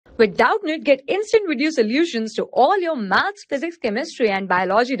With Doubtnut, get instant video solutions to all your maths, physics, chemistry, and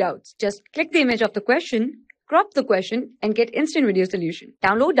biology doubts. Just click the image of the question, crop the question, and get instant video solution.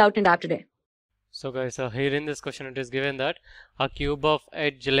 Download Doubtnut app today. So guys, here in this question it is given that a cube of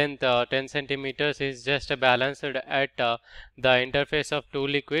edge length 10 centimeters is just balanced at the interface of two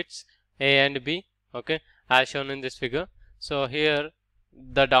liquids A and B, okay, as shown in this figure. So here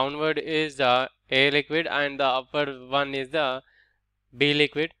the downward is the A liquid and the upward one is the B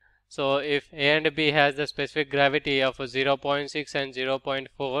liquid. So if A and B has the specific gravity of 0.6 and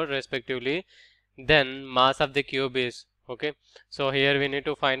 0.4 respectively, then mass of the cube is, okay. So here we need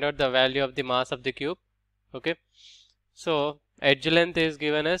to find out the value of the mass of the cube, okay. So edge length is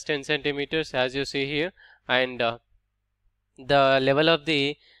given as 10 centimeters as you see here, and the level of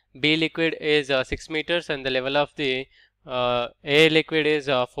the B liquid is 6 meters and the level of the A liquid is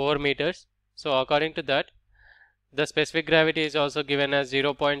 4 meters. So according to that, the specific gravity is also given as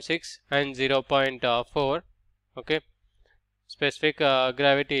 0.6 and 0.4, okay. Specific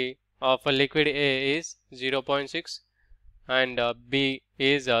gravity of a liquid A is 0.6 and B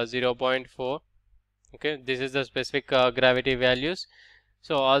is 0.4, okay. This is the specific gravity values.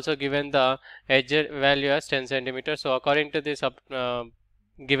 So also given the edge value as 10 centimeters. So according to this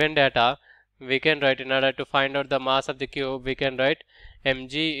given data, we can write, in order to find out the mass of the cube, we can write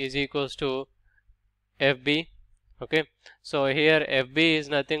mg is equals to fb, okay. So here fb is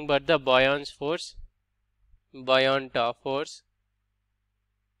nothing but the buoyant force,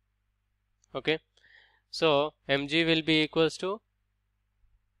 okay. So mg will be equals to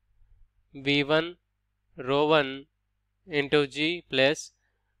v1 rho 1 into g plus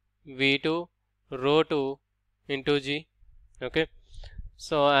v2 rho 2 into g, okay.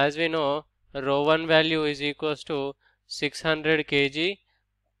 So as we know, rho 1 value is equals to 600 kg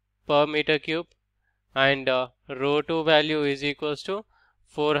per meter cube and rho 2 value is equals to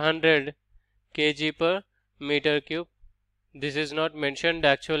 400 kg per meter cube. This is not mentioned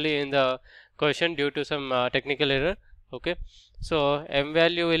actually in the question due to some technical error, okay. So m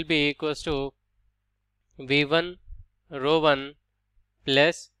value will be equals to v1 rho 1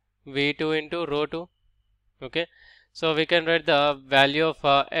 plus v2 into rho 2, okay. So we can write the value of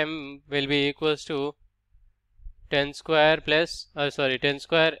m will be equals to 10 square plus 10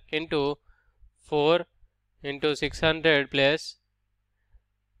 square into 4 into 600 plus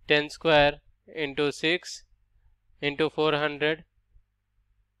 10 square into 6 into 400,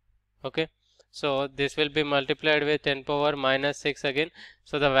 okay. So this will be multiplied with 10 power minus 6 again.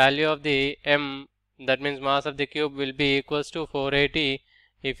 So the value of the m, that means mass of the cube, will be equals to 480.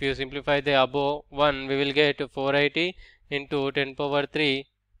 If you simplify the above one, we will get 480 into 10 power 3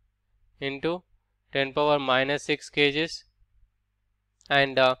 into 10 power minus 6 kgs,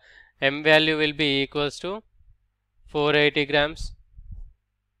 and m value will be equals to 480 grams.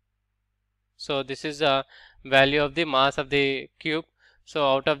 So this is the value of the mass of the cube. So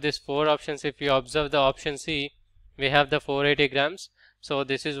out of these four options, if you observe the option C, we have the 480 grams. So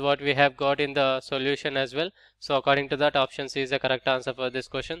this is what we have got in the solution as well. So according to that, option C is the correct answer for this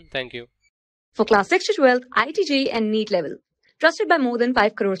question. Thank you. For class 6 to 12, IIT JEE and NEET level. Trusted by more than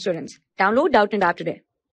 5 crore students. Download Doubtnut app today.